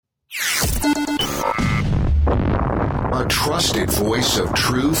a trusted voice of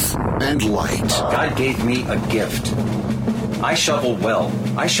truth and light. God gave me a gift. I shovel well.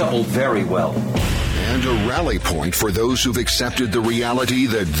 I shovel very well. And a rally point for those who've accepted the reality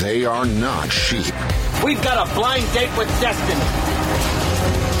that they are not sheep. We've got a blind date with destiny.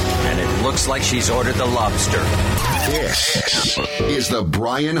 And it looks like she's ordered the lobster. This is the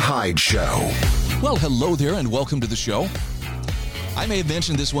Brian Hyde Show. Well, hello there and welcome to the show. I may have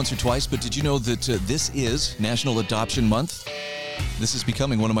mentioned this once or twice, but did you know that this is National Adoption Month? This is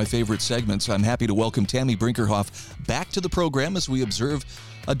becoming one of my favorite segments. I'm happy to welcome Tammy Brinkerhoff back to the program as we observe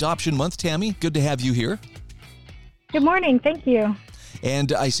Adoption Month. Tammy, good to have you here. Good morning. Thank you.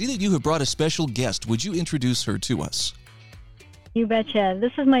 And I see that you have brought a special guest. Would you introduce her to us? You betcha.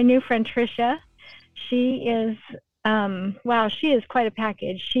 This is my new friend, Tricia. She is, she is quite a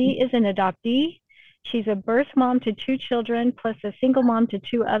package. She is an adoptee. She's a birth mom to 2 children, plus a single mom to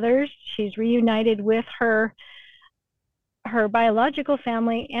 2 others. She's reunited with her biological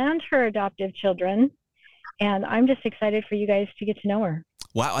family and her adoptive children. And I'm just excited for you guys to get to know her.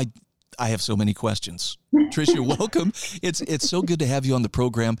 Wow, I have so many questions. Tricia, welcome. It's so good to have you on the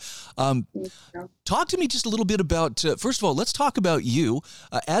program. Talk to me just a little bit about, first of all, let's talk about you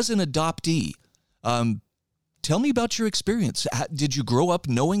as an adoptee. Tell me about your experience. Did you grow up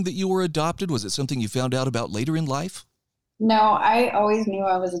knowing that you were adopted? Was it something you found out about later in life? No, I always knew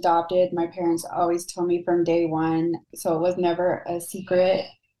I was adopted. My parents always told me from day one, so it was never a secret.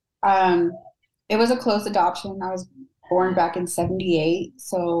 It was a closed adoption. I was born back in 1978,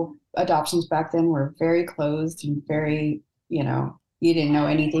 so adoptions back then were very closed and very, you didn't know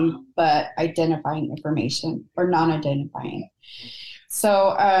anything but identifying information or non-identifying.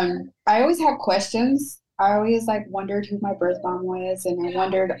 So I always had questions. I always wondered who my birth mom was, and I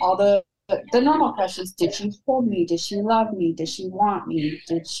wondered all the normal questions. Did she hold me? Did she love me? Did she want me?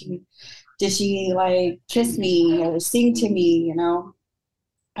 Did she kiss me or sing to me?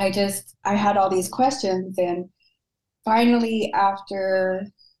 I had all these questions, and finally, after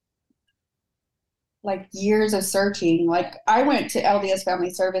years of searching, I went to LDS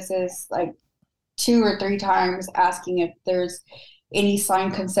Family Services 2 or 3 times asking if there's any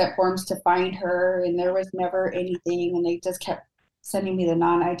signed consent forms to find her, and there was never anything, and they just kept sending me the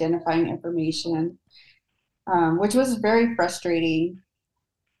non-identifying information, which was very frustrating,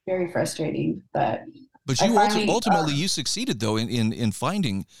 but you ultimately you succeeded though in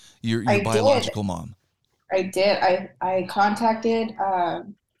finding your biological mom. I did. I contacted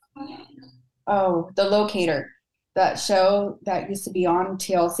the Locator, that show that used to be on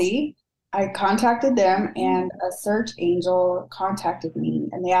TLC. I contacted them, and a search angel contacted me,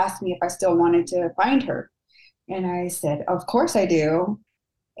 and they asked me if I still wanted to find her. And I said, of course I do.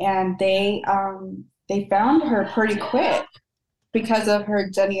 And they found her pretty quick because of her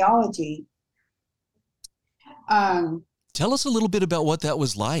genealogy. Tell us a little bit about what that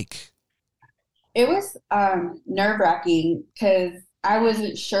was like. It was nerve-wracking because I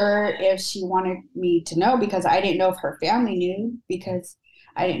wasn't sure if she wanted me to know, because I didn't know if her family knew, because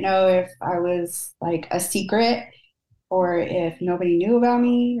I didn't know if I was a secret or if nobody knew about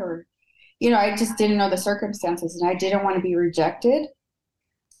me, or, I just didn't know the circumstances, and I didn't want to be rejected.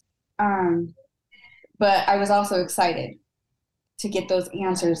 But I was also excited to get those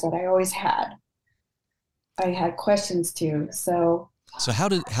answers that I always had. I had questions too. So how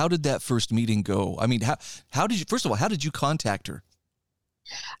did that first meeting go? I mean, how did you contact her?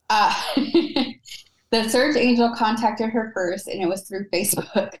 The search angel contacted her first, and it was through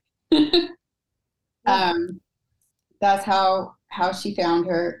Facebook. That's how she found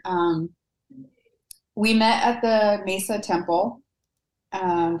her. We met at the Mesa Temple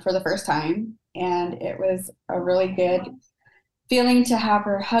for the first time, and it was a really good feeling to have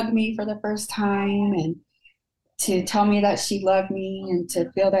her hug me for the first time, and to tell me that she loved me, and to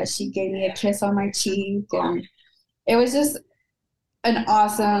feel that she gave me a kiss on my cheek. And it was just an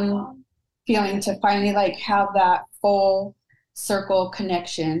awesome feeling to finally have that full circle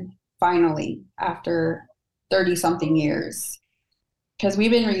connection finally after 30 something years, because we've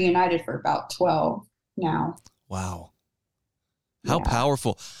been reunited for about 12 now. Wow. How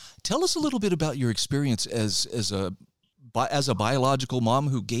powerful. Tell us a little bit about your experience as a biological mom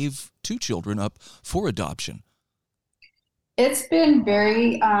who gave 2 children up for adoption. It's been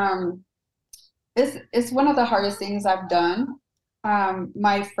very it's one of the hardest things I've done.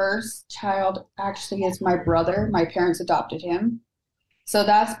 My first child actually is my brother. My parents adopted him. So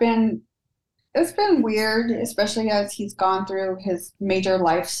it's been weird, especially as he's gone through his major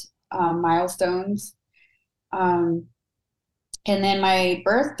life milestones. And then my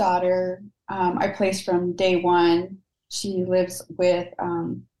birth daughter, I placed from day one. She lives with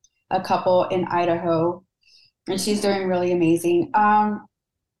a couple in Idaho. and she's doing really amazing.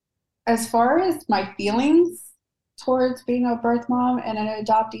 As far as my feelings towards being a birth mom and an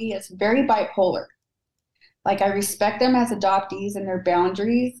adoptee, it's very bipolar. Like, I respect them as adoptees and their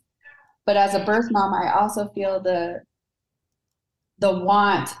boundaries, but as a birth mom, I also feel the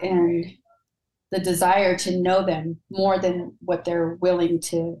want and the desire to know them more than what they're willing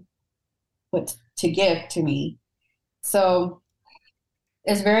to give to me. So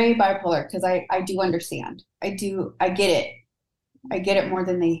it's very bipolar, because I do understand. I get it. I get it more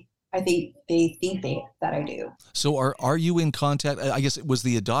than I think that I do. So are you in contact? I guess, was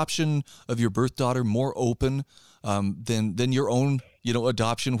the adoption of your birth daughter more open than your own,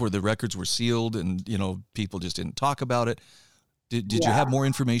 adoption, where the records were sealed and, people just didn't talk about it? Did you have more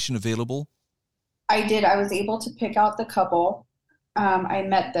information available? I did. I was able to pick out the couple. I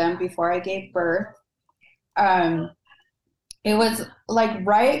met them before I gave birth. It was like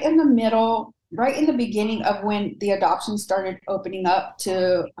right in the beginning of when the adoption started opening up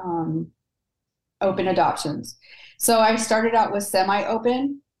to open adoptions. So I started out with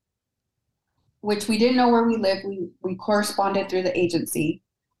semi-open, which we didn't know where we lived. We corresponded through the agency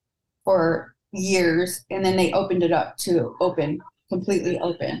for years, and then they opened it up to completely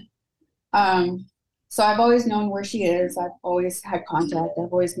open. So I've always known where she is. I've always had contact.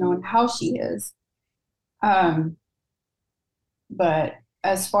 I've always known how she is. But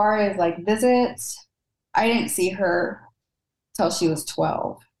as far as like visits, I didn't see her till she was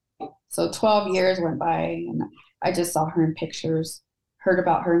 12. So 12 years went by, and I just saw her in pictures, heard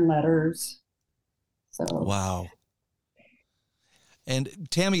about her in letters. So wow. And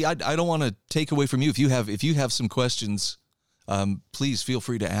Tammy, I don't want to take away from you. If you have some questions, please feel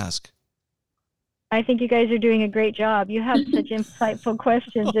free to ask. I think you guys are doing a great job. You have such insightful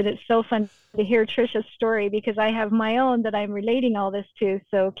questions, and it's so fun to hear Trisha's story, because I have my own that I'm relating all this to.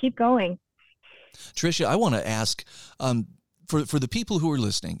 So keep going. Trisha, I want to ask, for the people who are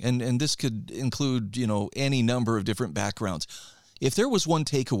listening, and this could include, any number of different backgrounds. If there was one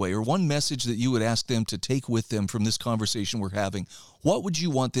takeaway or one message that you would ask them to take with them from this conversation we're having, what would you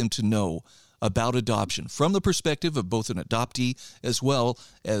want them to know about adoption from the perspective of both an adoptee as well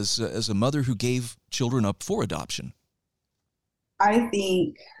as a mother who gave children up for adoption? I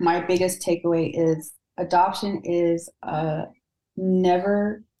think my biggest takeaway is adoption is a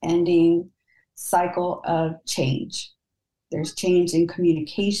never-ending cycle of change. There's change in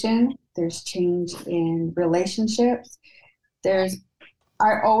communication. There's change in relationships.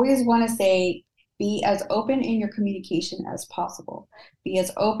 I always want to say, be as open in your communication as possible. Be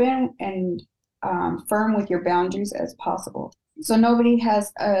as open and firm with your boundaries as possible. So nobody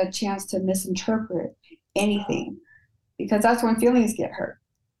has a chance to misinterpret anything, because that's when feelings get hurt.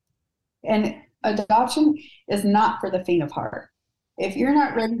 And adoption is not for the faint of heart. If you're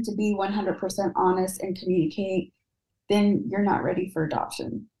not ready to be 100% honest and communicate, then you're not ready for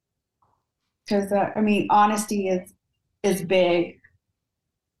adoption. Because, honesty is big.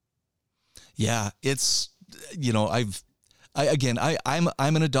 Yeah, it's, I'm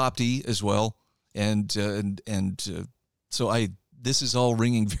an adoptee as well. And so this is all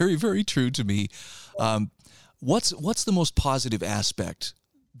ringing very, very true to me. What's the most positive aspect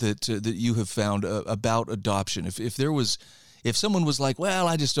that you have found about adoption? If someone was like, well,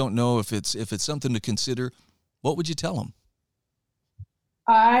 I just don't know if it's something to consider, what would you tell them?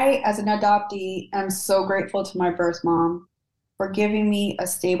 I, as an adoptee, am so grateful to my birth mom for giving me a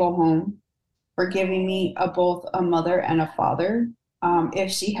stable home, for giving me both a mother and a father.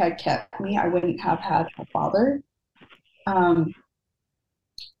 If she had kept me, I wouldn't have had a father.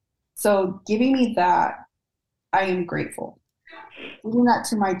 So giving me that, I am grateful. Giving that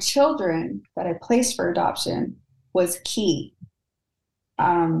to my children that I placed for adoption was key.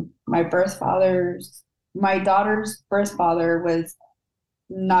 My daughter's birth father was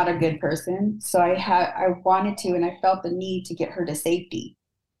not a good person. So I wanted to, and I felt the need to get her to safety.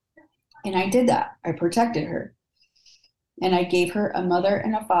 And I did that. I protected her. And I gave her a mother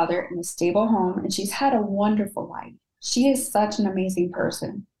and a father in a stable home, and she's had a wonderful life. She is such an amazing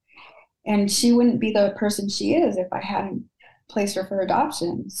person. And she wouldn't be the person she is if I hadn't placed her for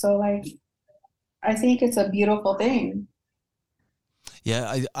adoption. So, I think it's a beautiful thing.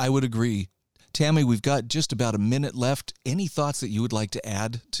 Yeah, I would agree. Tammy, we've got just about a minute left. Any thoughts that you would like to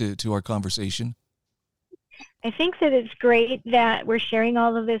add to our conversation? I think that it's great that we're sharing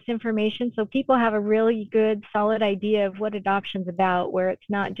all of this information so people have a really good, solid idea of what adoption's about, where it's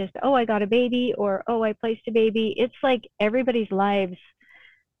not just, oh, I got a baby, or, oh, I placed a baby. It's like everybody's lives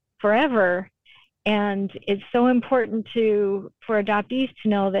forever. And it's so important for adoptees to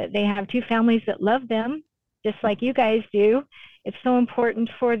know that they have two families that love them, just like you guys do, It's so important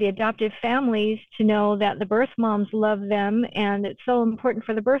for the adoptive families to know that the birth moms love them, and it's so important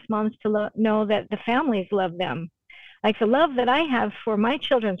for the birth moms to know that the families love them. Like the love that I have for my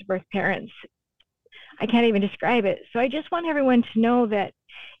children's birth parents, I can't even describe it. So I just want everyone to know that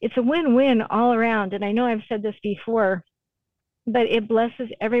it's a win-win all around. And I know I've said this before, but it blesses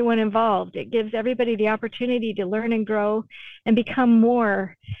everyone involved. It gives everybody the opportunity to learn and grow and become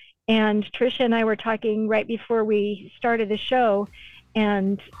more. And Tricia and I were talking right before we started the show,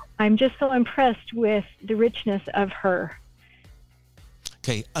 and I'm just so impressed with the richness of her.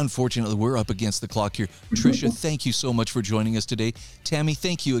 Okay, unfortunately, we're up against the clock here. Tricia, thank you so much for joining us today. Tammy,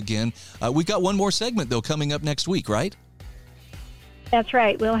 thank you again. We've got one more segment, though, coming up next week, right? That's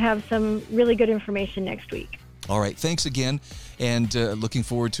right. We'll have some really good information next week. All right, thanks again, and looking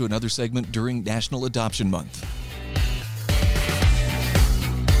forward to another segment during National Adoption Month.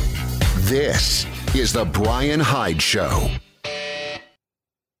 This is The Brian Hyde Show.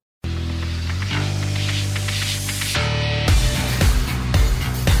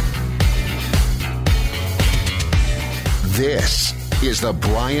 This is The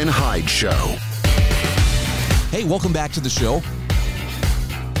Brian Hyde Show. Hey, welcome back to the show.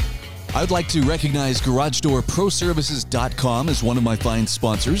 I would like to recognize GarageDoorProServices.com as one of my fine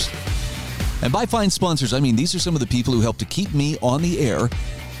sponsors. And by fine sponsors, I mean these are some of the people who help to keep me on the air,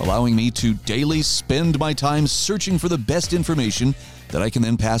 allowing me to daily spend my time searching for the best information that I can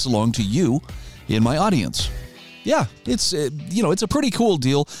then pass along to you in my audience. Yeah, it's it's a pretty cool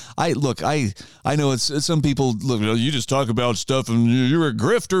deal. I know it's some people look, you just talk about stuff and you're a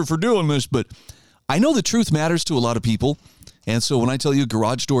grifter for doing this, but I know the truth matters to a lot of people. And so when I tell you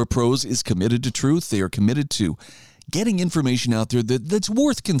Garage Door Pros is committed to truth, they are committed to getting information out there that's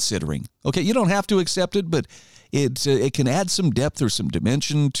worth considering. Okay, you don't have to accept it, but it can add some depth or some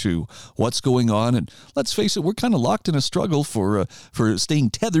dimension to what's going on. And let's face it, we're kind of locked in a struggle for staying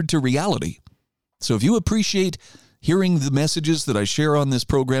tethered to reality. So if you appreciate hearing the messages that I share on this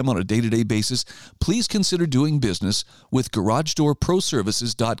program on a day-to-day basis, please consider doing business with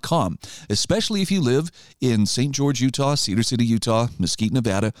GarageDoorProServices.com, especially if you live in St. George, Utah, Cedar City, Utah, Mesquite,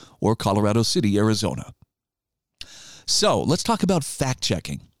 Nevada, or Colorado City, Arizona. So let's talk about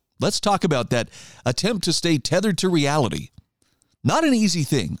fact-checking. Let's talk about that attempt to stay tethered to reality. Not an easy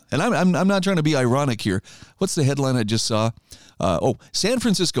thing. And I'm not trying to be ironic here. What's the headline I just saw? San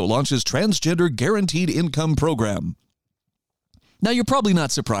Francisco launches transgender guaranteed income program. Now, you're probably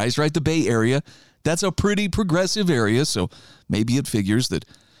not surprised, right? The Bay Area, that's a pretty progressive area. So maybe it figures that,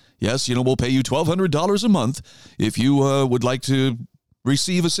 yes, we'll pay you $1,200 a month if you would like to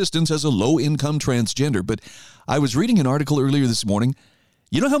receive assistance as a low-income transgender. But I was reading an article earlier this morning.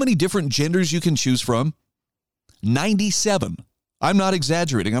 You know how many different genders you can choose from? 97. I'm not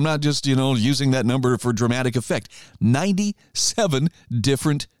exaggerating. I'm not just, using that number for dramatic effect. 97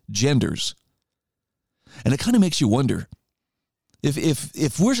 different genders. And it kind of makes you wonder,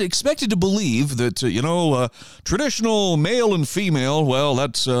 if we're expected to believe that, traditional male and female, well,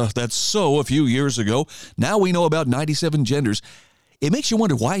 that's so a few years ago. Now we know about 97 genders. It makes you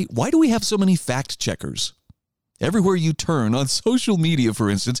wonder, why do we have so many fact checkers? Everywhere you turn on social media, for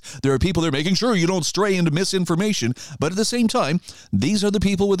instance, there are people there making sure you don't stray into misinformation. But at the same time, these are the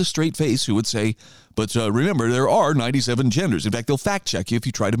people with a straight face who would say, but remember, there are 97 genders. In fact, they'll fact check you if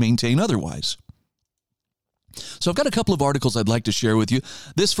you try to maintain otherwise. So I've got a couple of articles I'd like to share with you.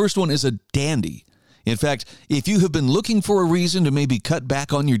 This first one is a dandy. In fact, if you have been looking for a reason to maybe cut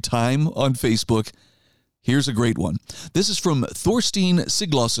back on your time on Facebook, here's a great one. This is from Thorstein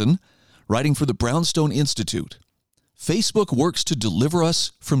Siglason, writing for the Brownstone Institute. Facebook works to deliver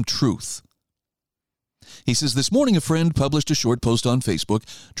us from truth. He says, this morning a friend published a short post on Facebook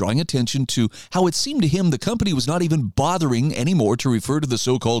drawing attention to how it seemed to him the company was not even bothering anymore to refer to the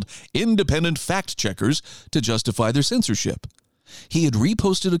so-called independent fact-checkers to justify their censorship. He had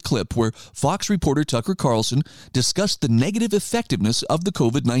reposted a clip where Fox reporter Tucker Carlson discussed the negative effectiveness of the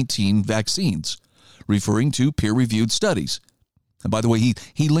COVID-19 vaccines, referring to peer-reviewed studies. And by the way,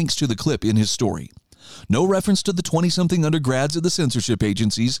 he links to the clip in his story. No reference to the 20-something undergrads at the censorship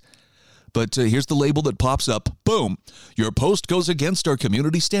agencies. But here's the label that pops up. Boom. Your post goes against our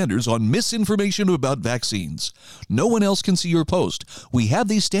community standards on misinformation about vaccines. No one else can see your post. We have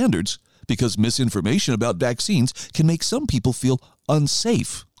these standards because misinformation about vaccines can make some people feel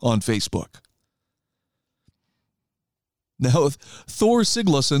unsafe on Facebook. Now, Thorstein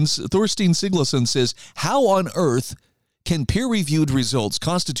Siglason says, how on earth can peer-reviewed results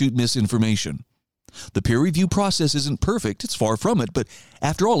constitute misinformation? The peer review process isn't perfect, it's far from it, but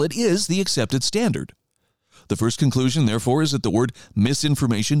after all, it is the accepted standard. The first conclusion, therefore, is that the word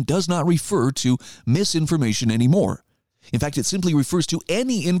misinformation does not refer to misinformation anymore. In fact, it simply refers to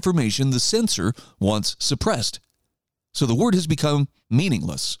any information the censor wants suppressed. So the word has become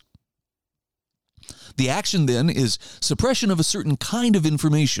meaningless. The action then is suppression of a certain kind of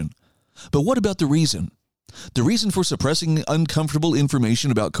information. But what about the reason? The reason for suppressing uncomfortable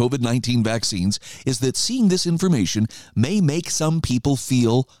information about COVID-19 vaccines is that seeing this information may make some people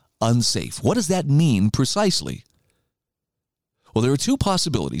feel unsafe. What does that mean precisely? Well, there are two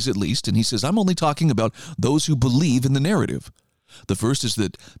possibilities at least, and he says, I'm only talking about those who believe in the narrative. The first is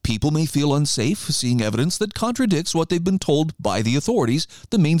that people may feel unsafe seeing evidence that contradicts what they've been told by the authorities,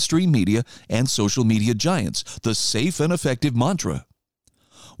 the mainstream media, and social media giants, the safe and effective mantra.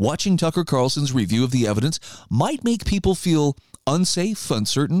 Watching Tucker Carlson's review of the evidence might make people feel unsafe,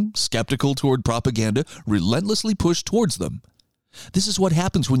 uncertain, skeptical toward propaganda, relentlessly pushed towards them. This is what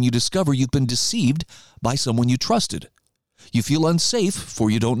happens when you discover you've been deceived by someone you trusted. You feel unsafe, for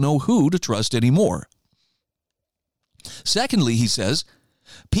you don't know who to trust anymore. Secondly, he says,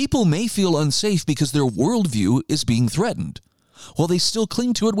 people may feel unsafe because their worldview is being threatened. While they still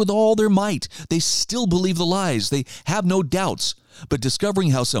cling to it with all their might, they still believe the lies, they have no doubts, but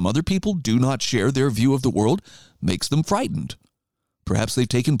discovering how some other people do not share their view of the world makes them frightened. Perhaps they've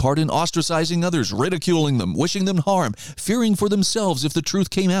taken part in ostracizing others, ridiculing them, wishing them harm, fearing for themselves if the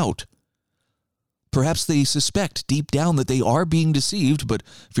truth came out. Perhaps they suspect deep down that they are being deceived, but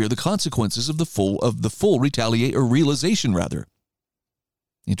fear the consequences of the full realization.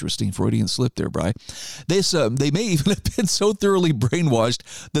 Interesting Freudian slip there, Bri. They may even have been so thoroughly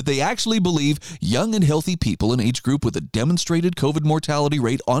brainwashed that they actually believe young and healthy people, an age group with a demonstrated COVID mortality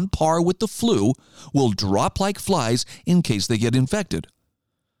rate on par with the flu, will drop like flies in case they get infected.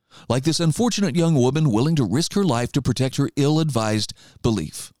 Like this unfortunate young woman willing to risk her life to protect her ill-advised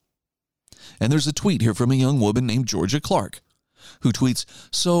belief. And there's a tweet here from a young woman named Georgia Clark, who tweets,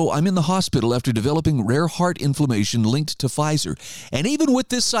 so I'm in the hospital after developing rare heart inflammation linked to Pfizer. And even with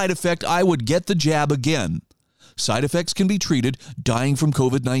this side effect, I would get the jab again. Side effects can be treated. Dying from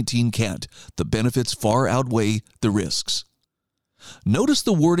COVID-19 can't. The benefits far outweigh the risks. Notice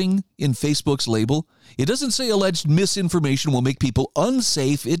the wording in Facebook's label. It doesn't say alleged misinformation will make people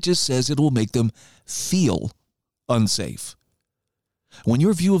unsafe. It just says it will make them feel unsafe. When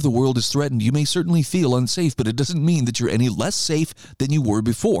your view of the world is threatened, you may certainly feel unsafe, but it doesn't mean that you're any less safe than you were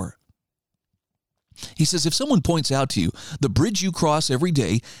before. He says if someone points out to you the bridge you cross every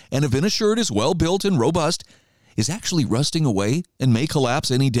day and if an assured is well built and robust is actually rusting away and may collapse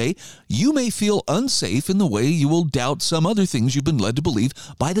any day, you may feel unsafe in the way you will doubt some other things you've been led to believe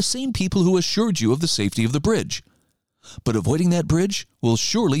by the same people who assured you of the safety of the bridge. But avoiding that bridge will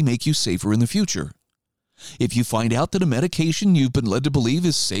surely make you safer in the future. If you find out that a medication you've been led to believe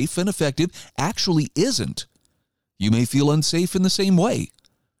is safe and effective actually isn't, you may feel unsafe in the same way.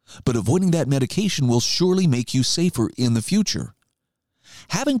 But avoiding that medication will surely make you safer in the future.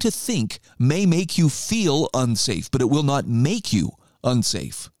 Having to think may make you feel unsafe, but it will not make you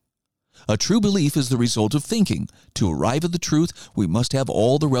unsafe. A true belief is the result of thinking. To arrive at the truth, we must have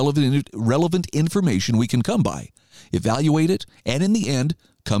all the relevant information we can come by, evaluate it, and in the end,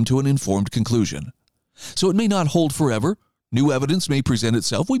 come to an informed conclusion. So it may not hold forever. New evidence may present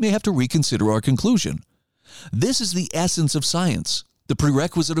itself. We may have to reconsider our conclusion. This is the essence of science, the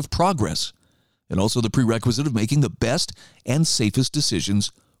prerequisite of progress, and also the prerequisite of making the best and safest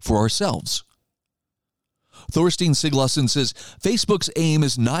decisions for ourselves. Thorstein Siglason says, Facebook's aim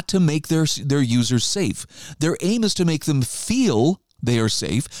is not to make their users safe. Their aim is to make them feel they are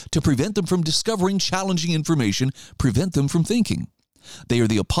safe, to prevent them from discovering challenging information, prevent them from thinking. They are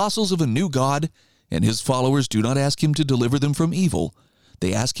the apostles of a new God, and his followers do not ask him to deliver them from evil.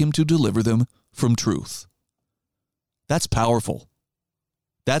 They ask him to deliver them from truth. That's powerful.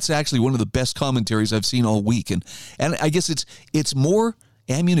 That's actually one of the best commentaries I've seen all week. And I guess it's more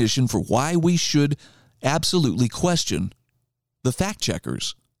ammunition for why we should absolutely question the fact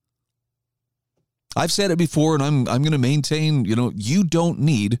checkers. I've said it before, and I'm going to maintain, you don't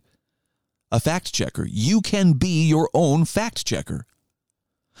need a fact checker. You can be your own fact checker.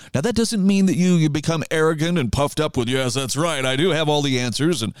 Now, that doesn't mean that you become arrogant and puffed up with, yes, that's right, I do have all the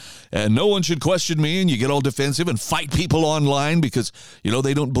answers, and no one should question me, and you get all defensive and fight people online because,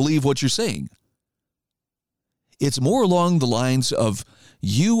 they don't believe what you're saying. It's more along the lines of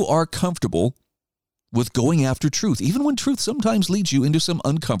you are comfortable with going after truth, even when truth sometimes leads you into some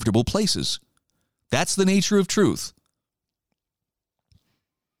uncomfortable places. That's the nature of truth.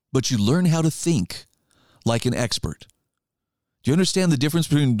 But you learn how to think like an expert. Do you understand the difference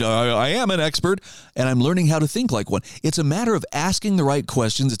between I am an expert and I'm learning how to think like one? It's a matter of asking the right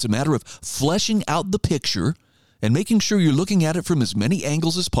questions. It's a matter of fleshing out the picture and making sure you're looking at it from as many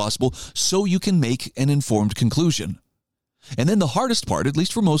angles as possible so you can make an informed conclusion. And then the hardest part, at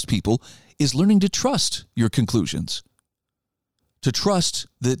least for most people, is learning to trust your conclusions. To trust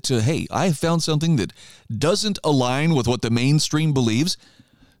that, hey, I have found something that doesn't align with what the mainstream believes.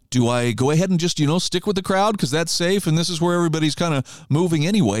 Do I go ahead and just, stick with the crowd because that's safe and this is where everybody's kind of moving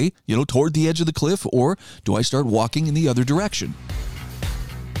anyway, toward the edge of the cliff? Or do I start walking in the other direction?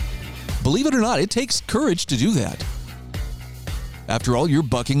 Believe it or not, it takes courage to do that. After all, you're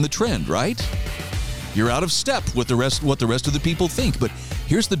bucking the trend, right? You're out of step with what the rest of the people think. But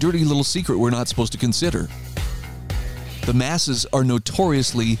here's the dirty little secret we're not supposed to consider. The masses are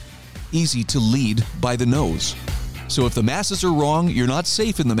notoriously easy to lead by the nose. So if the masses are wrong, you're not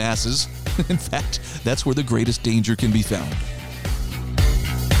safe in the masses. In fact, that's where the greatest danger can be found.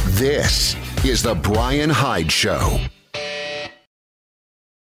 This is The Brian Hyde Show.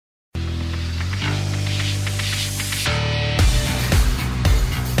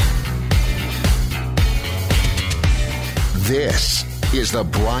 This is The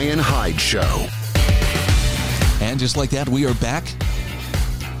Brian Hyde Show. And just like that, we are back.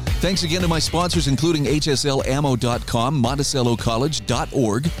 Thanks again to my sponsors, including HSLammo.com,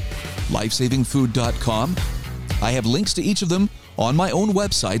 MonticelloCollege.org, LifesavingFood.com. I have links to each of them on my own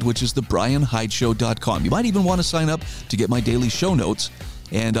website, which is thebrianhydeshow.com. You might even want to sign up to get my daily show notes.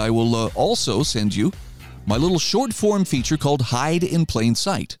 And I will also send you my little short form feature called Hide in Plain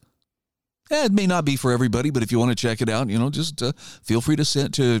Sight. It may not be for everybody, but if you want to check it out, just feel free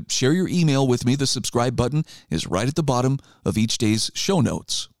to share your email with me. The subscribe button is right at the bottom of each day's show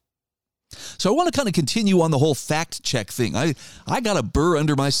notes. So I want to kind of continue on the whole fact check thing. I got a burr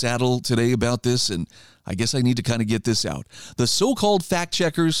under my saddle today about this, and I guess I need to kind of get this out. The so-called fact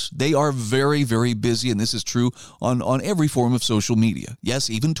checkers, they are very, very busy, and this is true on every form of social media. Yes,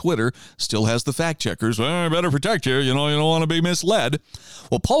 even Twitter still has the fact checkers. Well, I better protect you. You don't want to be misled.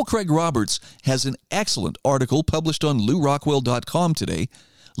 Well, Paul Craig Roberts has an excellent article published on LouRockwell.com today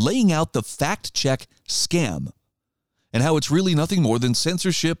laying out the fact check scam and how it's really nothing more than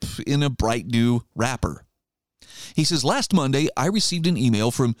censorship in a bright new wrapper. He says, last Monday, I received an email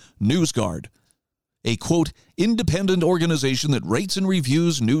from NewsGuard, a, quote, independent organization that rates and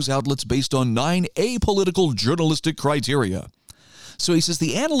reviews news outlets based on 9 apolitical journalistic criteria. So he says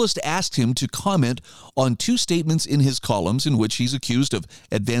the analyst asked him to comment on 2 statements in his columns in which he's accused of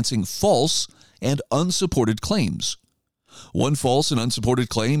advancing false and unsupported claims. One false and unsupported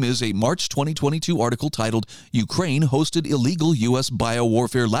claim is a March 2022 article titled, Ukraine Hosted Illegal U.S.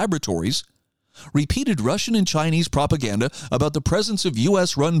 Biowarfare Laboratories, repeated Russian and Chinese propaganda about the presence of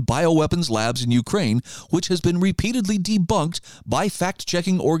U.S.-run bioweapons labs in Ukraine, which has been repeatedly debunked by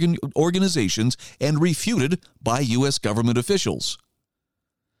fact-checking organizations and refuted by U.S. government officials.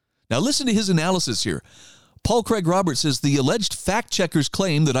 Now listen to his analysis here. Paul Craig Roberts says the alleged fact-checkers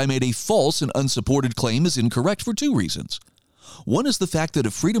claim that I made a false and unsupported claim is incorrect for 2 reasons. One is the fact that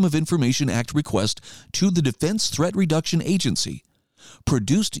a Freedom of Information Act request to the Defense Threat Reduction Agency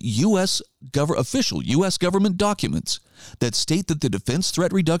produced official U.S. government documents that state that the Defense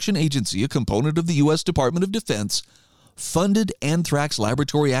Threat Reduction Agency, a component of the U.S. Department of Defense, funded anthrax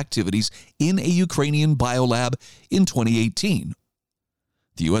laboratory activities in a Ukrainian biolab in 2018.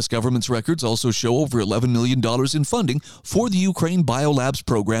 The U.S. government's records also show over $11 million in funding for the Ukraine Biolabs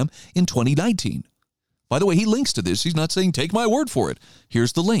program in 2019. By the way, he links to this. He's not saying take my word for it.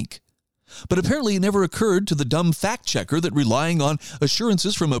 Here's the link. But apparently it never occurred to the dumb fact-checker that relying on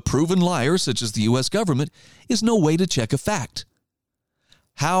assurances from a proven liar such as the U.S. government is no way to check a fact.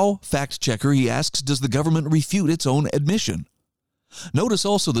 How, fact-checker, he asks, does the government refute its own admission? Notice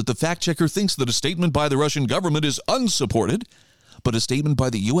also that the fact-checker thinks that a statement by the Russian government is unsupported, but a statement by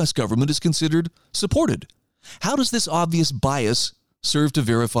the U.S. government is considered supported. How does this obvious bias serve to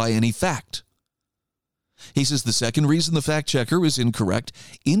verify any fact? He says the second reason the fact-checker is incorrect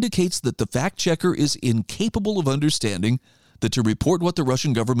indicates that the fact-checker is incapable of understanding that to report what the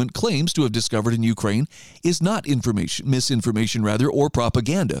Russian government claims to have discovered in Ukraine is not misinformation or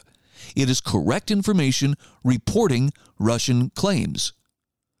propaganda. It is correct information reporting Russian claims.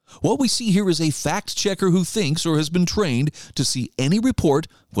 What we see here is a fact-checker who thinks or has been trained to see any report,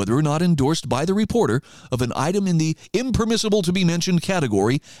 whether or not endorsed by the reporter, of an item in the impermissible to be mentioned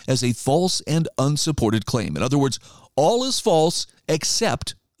category as a false and unsupported claim. In other words, all is false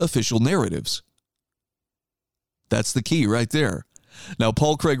except official narratives. That's the key right there. Now,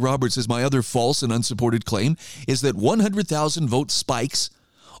 Paul Craig Roberts says my other false and unsupported claim is that 100,000 vote spikes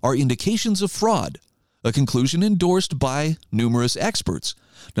are indications of fraud, a conclusion endorsed by numerous experts.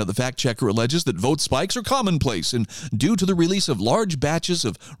 Now, the fact-checker alleges that vote spikes are commonplace and due to the release of large batches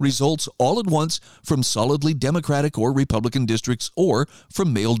of results all at once from solidly Democratic or Republican districts or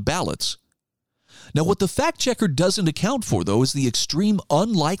from mailed ballots. Now, what the fact checker doesn't account for, though, is the extreme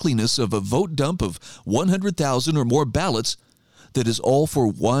unlikeliness of a vote dump of 100,000 or more ballots that is all for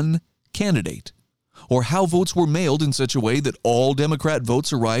one candidate, or how votes were mailed in such a way that all Democrat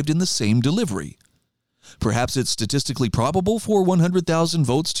votes arrived in the same delivery. Perhaps it's statistically probable for 100,000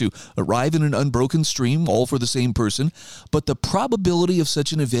 votes to arrive in an unbroken stream, all for the same person, but the probability of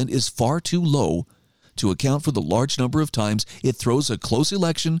such an event is far too low to account for the large number of times it throws a close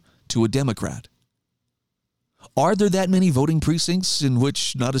election to a Democrat. Are there that many voting precincts in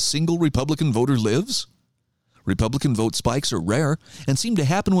which not a single Republican voter lives? Republican vote spikes are rare and seem to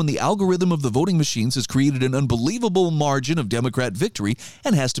happen when the algorithm of the voting machines has created an unbelievable margin of Democrat victory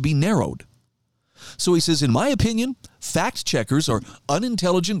and has to be narrowed. So he says, in my opinion, fact checkers are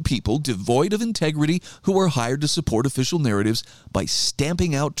unintelligent people devoid of integrity who are hired to support official narratives by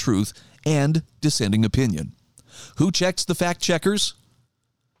stamping out truth and dissenting opinion. Who checks the fact checkers?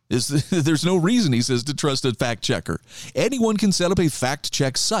 There's no reason, he says, to trust a fact checker. Anyone can set up a fact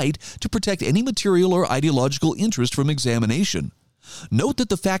check site to protect any material or ideological interest from examination. Note that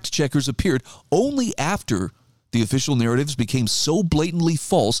the fact checkers appeared only after the official narratives became so blatantly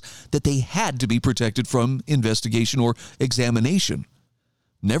false that they had to be protected from investigation or examination.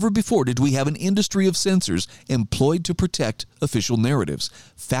 Never before did we have an industry of censors employed to protect official narratives.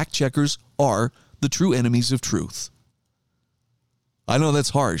 Fact checkers are the true enemies of truth. I know that's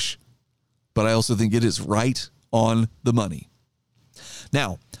harsh, but I also think it is right on the money.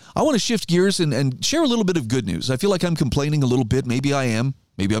 Now, I want to shift gears and share a little bit of good news. I feel like I'm complaining a little bit. Maybe I am.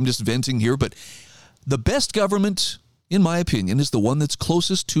 Maybe I'm just venting here, but the best government, in my opinion, is the one that's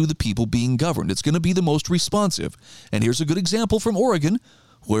closest to the people being governed. It's going to be the most responsive. And here's a good example from Oregon,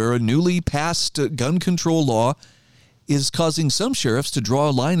 where a newly passed gun control law is causing some sheriffs to draw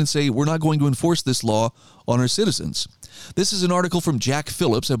a line and say, we're not going to enforce this law on our citizens. This is an article from Jack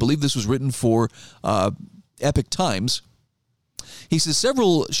Phillips. I believe this was written for Epic Times. He says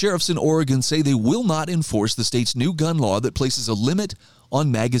several sheriffs in Oregon say they will not enforce the state's new gun law that places a limit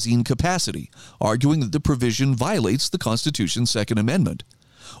on magazine capacity, arguing that the provision violates the Constitution's Second Amendment.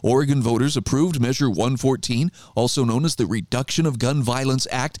 Oregon voters approved Measure 114, also known as the Reduction of Gun Violence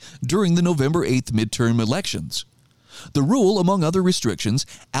Act, during the November 8th midterm elections. The rule, among other restrictions,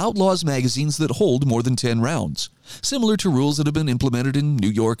 outlaws magazines that hold more than 10 rounds, similar to rules that have been implemented in New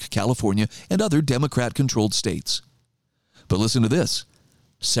York, California, and other Democrat-controlled states. But listen to this.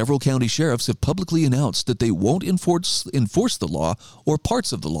 Several county sheriffs have publicly announced that they won't enforce the law or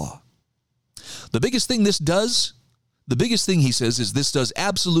parts of the law. The biggest thing, he says, is this does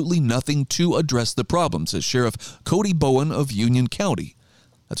absolutely nothing to address the problem, says Sheriff Cody Bowen of Union County.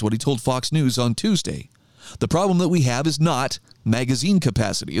 That's what he told Fox News on Tuesday. The problem that we have is not magazine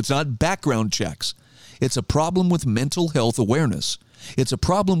capacity. It's not background checks. It's a problem with mental health awareness. It's a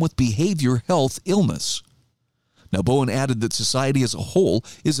problem with behavior health illness. Now, Bowen added that society as a whole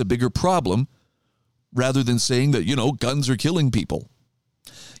is a bigger problem, rather than saying that, guns are killing people.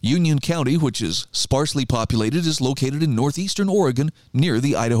 Union County, which is sparsely populated, is located in northeastern Oregon near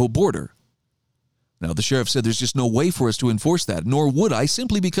the Idaho border. Now, the sheriff said there's just no way for us to enforce that, nor would I,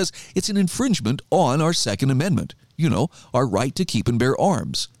 simply because it's an infringement on our Second Amendment, our right to keep and bear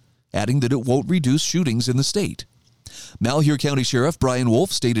arms, adding that it won't reduce shootings in the state. Malheur County Sheriff Brian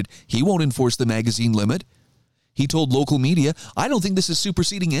Wolf stated he won't enforce the magazine limit. He told local media, I don't think this is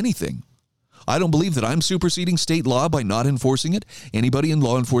superseding anything. I don't believe that I'm superseding state law by not enforcing it. Anybody in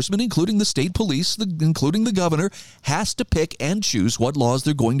law enforcement, including the state police, including the governor, has to pick and choose what laws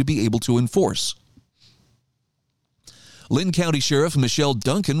they're going to be able to enforce. Lynn County Sheriff Michelle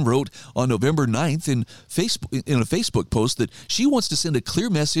Duncan wrote on November 9th in a Facebook post that she wants to send a clear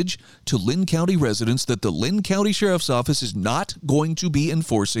message to Lynn County residents that the Lynn County Sheriff's Office is not going to be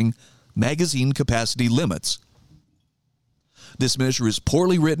enforcing magazine capacity limits. This measure is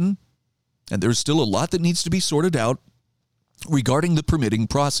poorly written, and there's still a lot that needs to be sorted out regarding the permitting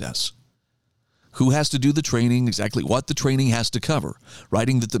process. Who has to do the training, exactly what the training has to cover,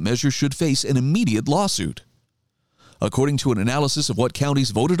 writing that the measure should face an immediate lawsuit. According to an analysis of what counties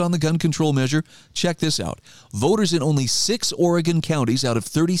voted on the gun control measure, check this out. Voters in only 6 Oregon counties out of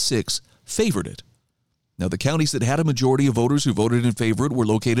 36 favored it. Now, the counties that had a majority of voters who voted in favor of it were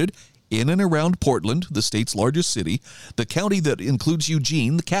located in and around Portland, the state's largest city, the county that includes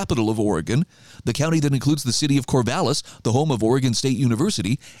Eugene, the capital of Oregon, the county that includes the city of Corvallis, the home of Oregon State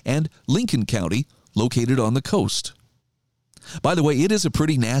University, and Lincoln County, located on the coast. By the way, it is a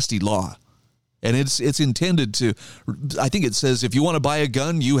pretty nasty law. And it's intended to, I think it says if you want to buy a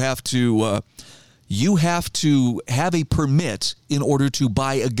gun, you have to have a permit in order to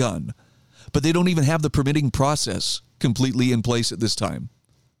buy a gun. But they don't even have the permitting process completely in place at this time.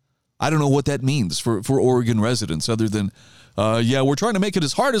 I don't know what that means for Oregon residents other than, we're trying to make it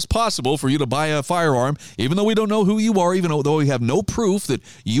as hard as possible for you to buy a firearm, even though we don't know who you are, even though we have no proof that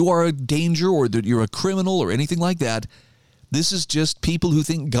you are a danger or that you're a criminal or anything like that. This is just people who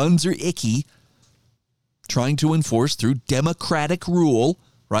think guns are icky, trying to enforce through democratic rule,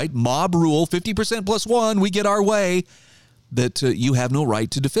 right? Mob rule, 50% plus one, we get our way, that you have no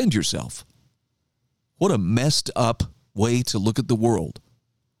right to defend yourself. What a messed up way to look at the world.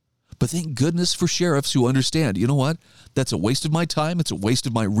 But thank goodness for sheriffs who understand, you know what? That's a waste of my time. It's a waste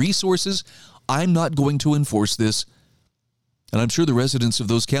of my resources. I'm not going to enforce this. And I'm sure the residents of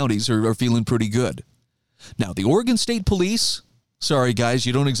those counties are feeling pretty good. Now, the Oregon State Police, sorry guys,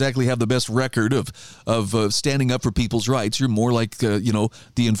 you don't exactly have the best record of standing up for people's rights. You're more like, the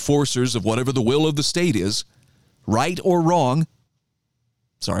enforcers of whatever the will of the state is, right or wrong.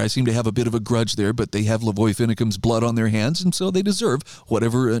 Sorry, I seem to have a bit of a grudge there, but they have Lavoy Finicum's blood on their hands, and so they deserve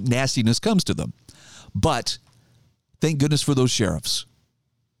whatever nastiness comes to them. But thank goodness for those sheriffs.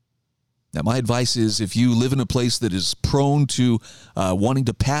 Now, my advice is if you live in a place that is prone to wanting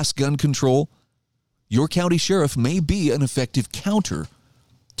to pass gun control, your county sheriff may be an effective counter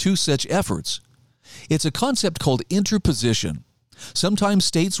to such efforts. It's a concept called interposition. Sometimes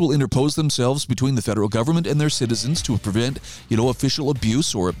states will interpose themselves between the federal government and their citizens to prevent, official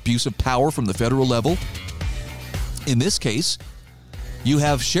abuse or abuse of power from the federal level. In this case, you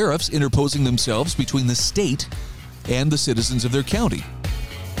have sheriffs interposing themselves between the state and the citizens of their county.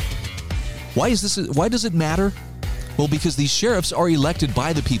 Why does it matter? Well, because these sheriffs are elected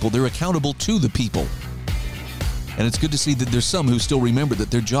by the people. They're accountable to the people. And it's good to see that there's some who still remember that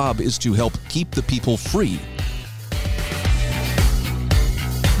their job is to help keep the people free.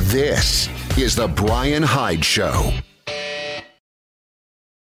 This is the Brian Hyde Show.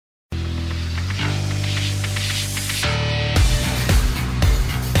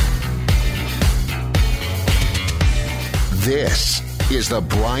 This is the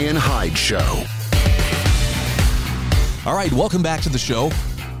Brian Hyde Show. All right, welcome back to the show.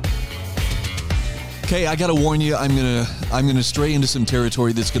 Okay, I got to warn you, I'm gonna stray into some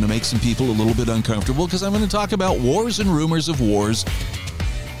territory that's going to make some people a little bit uncomfortable because I'm going to talk about wars and rumors of wars.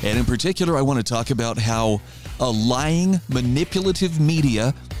 And in particular, I want to talk about how a lying, manipulative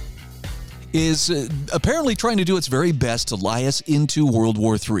media is apparently trying to do its very best to lie us into World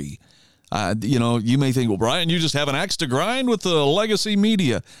War III. You may think, well, Brian, you just have an axe to grind with the legacy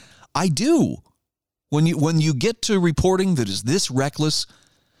media. I do. When you get to reporting that is this reckless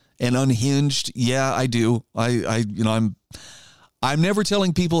and unhinged, yeah, I do. I'm never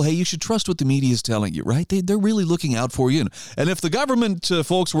telling people, hey, you should trust what the media is telling you, right? They're really looking out for you. And if the government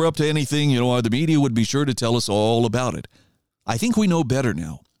folks were up to anything, the media would be sure to tell us all about it. I think we know better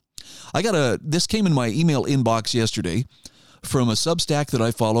now. This came in my email inbox yesterday from a Substack that I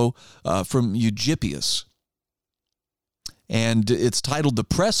follow from Eugippius. And it's titled, "The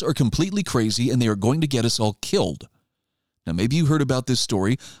Press Are Completely Crazy and They Are Going to Get Us All Killed." Now, maybe you heard about this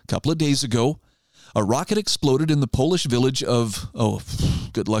story a couple of days ago. A rocket exploded in the Polish village of,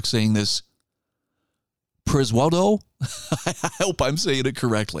 good luck saying this, Przewaldo? I hope I'm saying it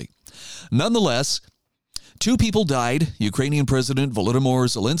correctly. Nonetheless, 2 people died. Ukrainian President Volodymyr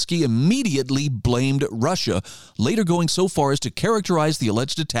Zelensky immediately blamed Russia, later going so far as to characterize the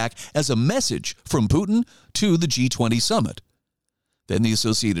alleged attack as a message from Putin to the G20 summit. Then the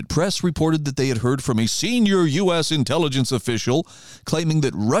Associated Press reported that they had heard from a senior U.S. intelligence official claiming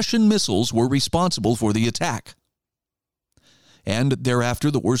that Russian missiles were responsible for the attack. And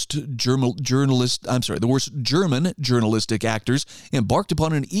thereafter, the worst German journalistic actors embarked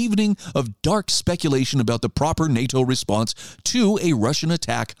upon an evening of dark speculation about the proper NATO response to a Russian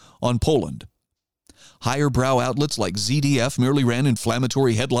attack on Poland. Higher brow outlets like ZDF merely ran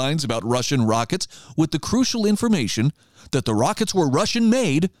inflammatory headlines about Russian rockets with the crucial information that the rockets were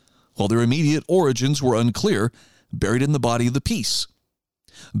Russian-made, while their immediate origins were unclear, buried in the body of the piece.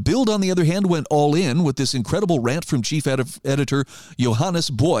 Bild, on the other hand, went all in with this incredible rant from chief editor Johannes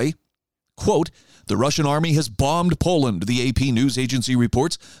Boy. Quote, "The Russian army has bombed Poland," the AP news agency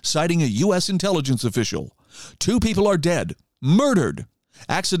reports, citing a U.S. intelligence official. 2 people are dead, murdered.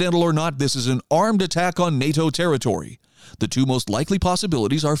 Accidental or not, this is an armed attack on NATO territory. The 2 most likely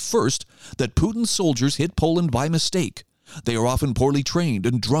possibilities are, first, that Putin's soldiers hit Poland by mistake. They are often poorly trained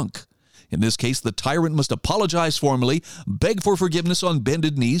and drunk. In this case, the tyrant must apologize formally, beg for forgiveness on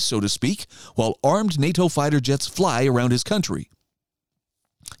bended knees, so to speak, while armed NATO fighter jets fly around his country.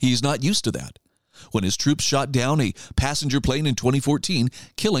 He's not used to that. When his troops shot down a passenger plane in 2014,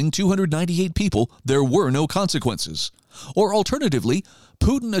 killing 298 people, there were no consequences. Or alternatively,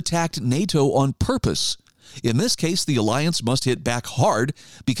 Putin attacked NATO on purpose, In this case, the alliance must hit back hard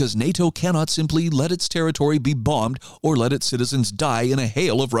because NATO cannot simply let its territory be bombed or let its citizens die in a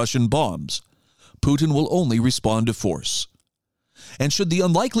hail of Russian bombs. Putin will only respond to force. And should the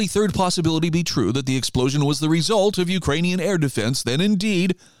unlikely third possibility be true that the explosion was the result of Ukrainian air defense, then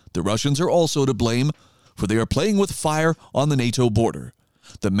indeed, the Russians are also to blame, for they are playing with fire on the NATO border.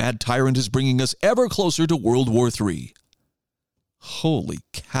 The mad tyrant is bringing us ever closer to World War III. Holy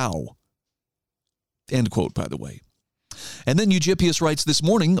cow. End quote, by the way. And then Eugippius writes, this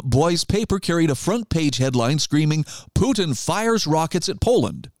morning, Boy's paper carried a front page headline screaming, Putin fires rockets at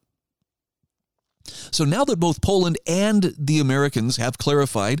Poland. So now that both Poland and the Americans have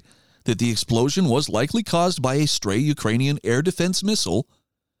clarified that the explosion was likely caused by a stray Ukrainian air defense missile,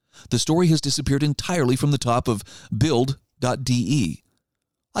 the story has disappeared entirely from the top of build.de.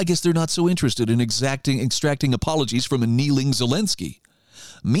 I guess they're not so interested in extracting apologies from a kneeling Zelensky.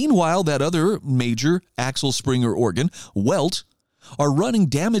 Meanwhile, that other major Axel Springer organ, Welt, are running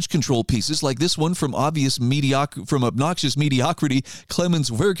damage control pieces like this one from obnoxious mediocrity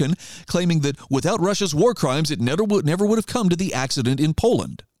Clemens Wirken, claiming that without Russia's war crimes, it never would have come to the accident in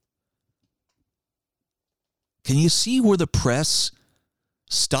Poland. Can you see where the press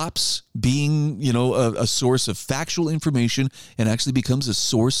stops being, a source of factual information and actually becomes a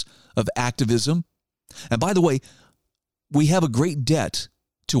source of activism? And by the way, we have a great debt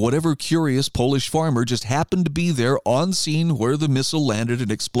to whatever curious Polish farmer just happened to be there on scene where the missile landed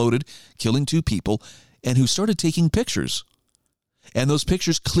and exploded, killing 2 people, and who started taking pictures. And those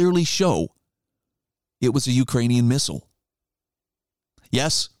pictures clearly show it was a Ukrainian missile.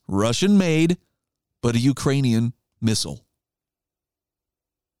 Yes, Russian-made, but a Ukrainian missile.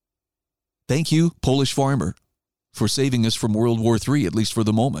 Thank you, Polish farmer, for saving us from World War III, at least for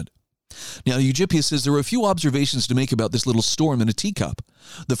the moment. Now, Eugippius says there are a few observations to make about this little storm in a teacup.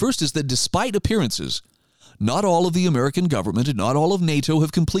 The first is that despite appearances, not all of the American government and not all of NATO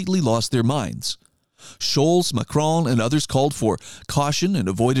have completely lost their minds. Scholz, Macron, and others called for caution and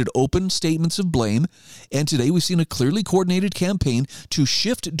avoided open statements of blame, and today we've seen a clearly coordinated campaign to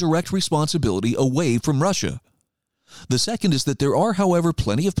shift direct responsibility away from Russia. The second is that there are, however,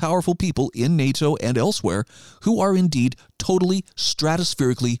 plenty of powerful people in NATO and elsewhere who are indeed totally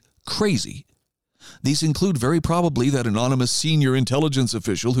stratospherically crazy. These include very probably that anonymous senior intelligence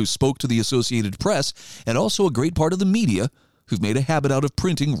official who spoke to the Associated Press, and also a great part of the media who've made a habit out of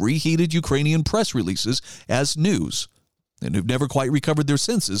printing reheated Ukrainian press releases as news, and who've never quite recovered their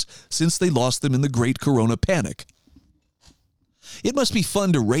senses since they lost them in the Great Corona Panic. It must be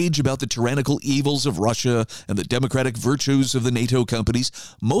fun to rage about the tyrannical evils of Russia and the democratic virtues of the NATO companies,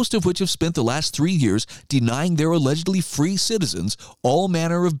 most of which have spent the last 3 years denying their allegedly free citizens all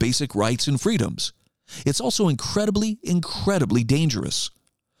manner of basic rights and freedoms. It's also incredibly, incredibly dangerous.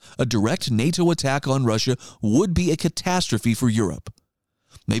 A direct NATO attack on Russia would be a catastrophe for Europe.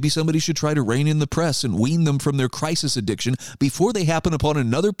 Maybe somebody should try to rein in the press and wean them from their crisis addiction before they happen upon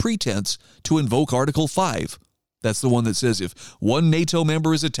another pretense to invoke Article 5. That's the one that says if one NATO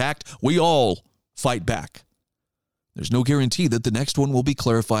member is attacked, we all fight back. There's no guarantee that the next one will be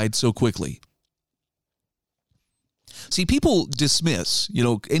clarified so quickly. See, people dismiss,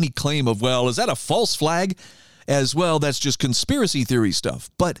 any claim of, well, is that a false flag? As well, that's just conspiracy theory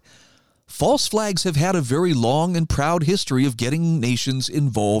stuff. But false flags have had a very long and proud history of getting nations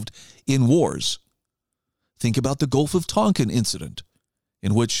involved in wars. Think about the Gulf of Tonkin incident,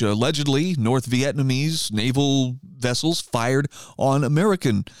 in which allegedly North Vietnamese naval vessels fired on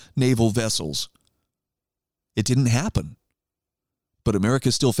American naval vessels. It didn't happen. But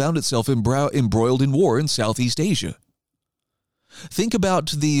America still found itself embroiled in war in Southeast Asia. Think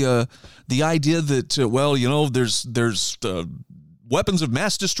about the idea that, there's weapons of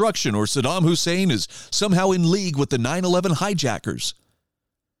mass destruction, or Saddam Hussein is somehow in league with the 9/11 hijackers.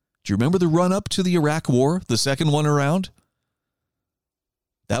 Do you remember the run-up to the Iraq War, the second one around?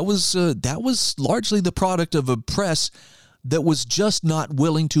 That was largely the product of a press that was just not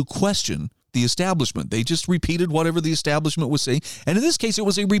willing to question the establishment. They just repeated whatever the establishment was saying. And in this case, it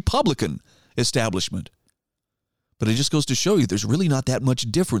was a Republican establishment. But it just goes to show you there's really not that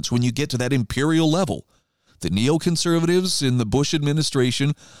much difference when you get to that imperial level. The neoconservatives in the Bush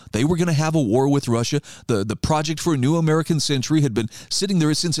administration, they were going to have a war with Russia. The Project for a New American Century had been sitting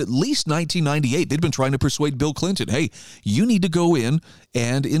there since at least 1998. They'd been trying to persuade Bill Clinton, hey, you need to go in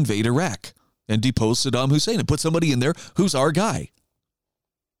and invade Iraq and depose Saddam Hussein and put somebody in there who's our guy.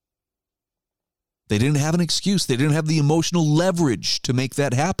 They didn't have an excuse. They didn't have the emotional leverage to make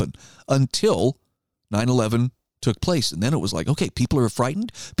that happen until 9/11 took place. And then it was like, okay, people are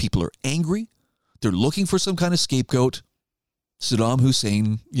frightened. People are angry. They're looking for some kind of scapegoat. Saddam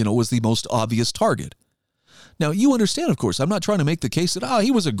Hussein, was the most obvious target. Now, you understand, of course, I'm not trying to make the case that,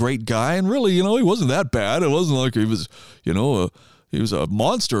 he was a great guy, and really, he wasn't that bad. It wasn't like he was, he was a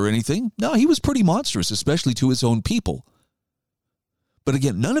monster or anything. No, he was pretty monstrous, especially to his own people. But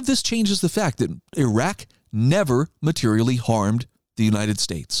again, none of this changes the fact that Iraq never materially harmed the United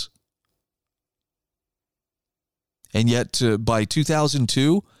States. And yet, by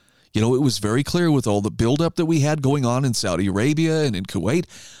 2002, it was very clear with all the buildup that we had going on in Saudi Arabia and in Kuwait.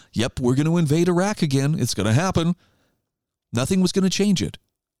 Yep, we're going to invade Iraq again. It's going to happen. Nothing was going to change it.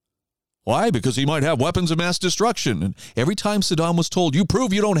 Why? Because he might have weapons of mass destruction. And every time Saddam was told, you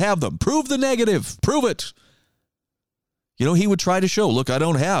prove you don't have them. Prove the negative. Prove it. He would try to show, look, I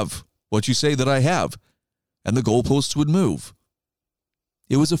don't have what you say that I have. And the goalposts would move.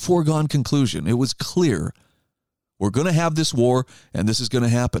 It was a foregone conclusion. It was clear. We're going to have this war, and this is going to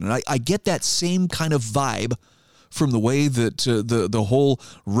happen. And I get that same kind of vibe from the way that the whole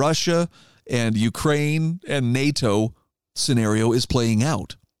Russia and Ukraine and NATO scenario is playing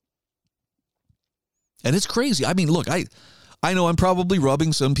out. And it's crazy. I mean, look, I know I'm probably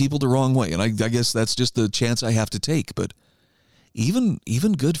rubbing some people the wrong way, and I guess that's just the chance I have to take. But even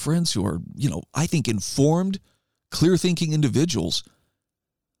good friends who are, I think informed, clear-thinking individuals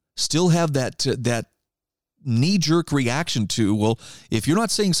still have that knee-jerk reaction to, well, if you're not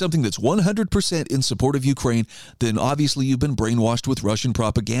saying something that's 100% in support of Ukraine, then obviously you've been brainwashed with Russian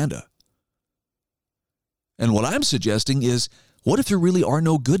propaganda. And what I'm suggesting is, what if there really are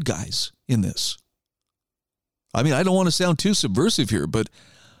no good guys in this? I mean, I don't want to sound too subversive here, but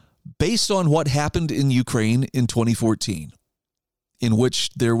based on what happened in Ukraine in 2014, in which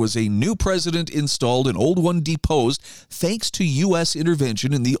there was a new president installed, an old one deposed, thanks to U.S.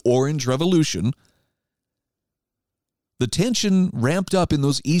 intervention in the Orange Revolution, the tension ramped up in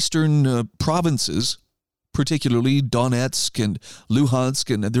those eastern provinces, particularly Donetsk and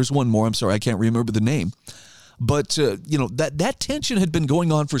Luhansk, and there's one more, I'm sorry, I can't remember the name. But, that tension had been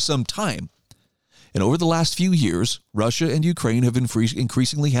going on for some time. And over the last few years, Russia and Ukraine have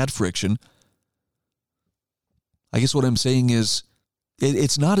increasingly had friction. I guess what I'm saying is,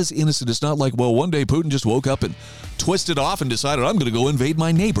 it's not as innocent. It's not like, well, one day Putin just woke up and twisted off and decided, I'm going to go invade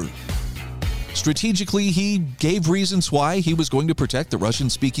my neighbor. Strategically, he gave reasons why he was going to protect the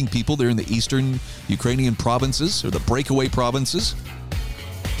Russian-speaking people there in the eastern Ukrainian provinces, or the breakaway provinces.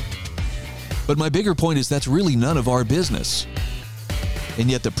 But my bigger point is that's really none of our business.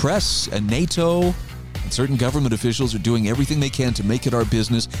 And yet the press and NATO and certain government officials are doing everything they can to make it our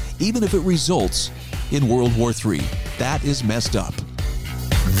business, even if it results in World War III. That is messed up.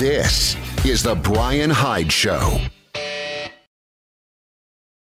 This is The Brian Hyde Show.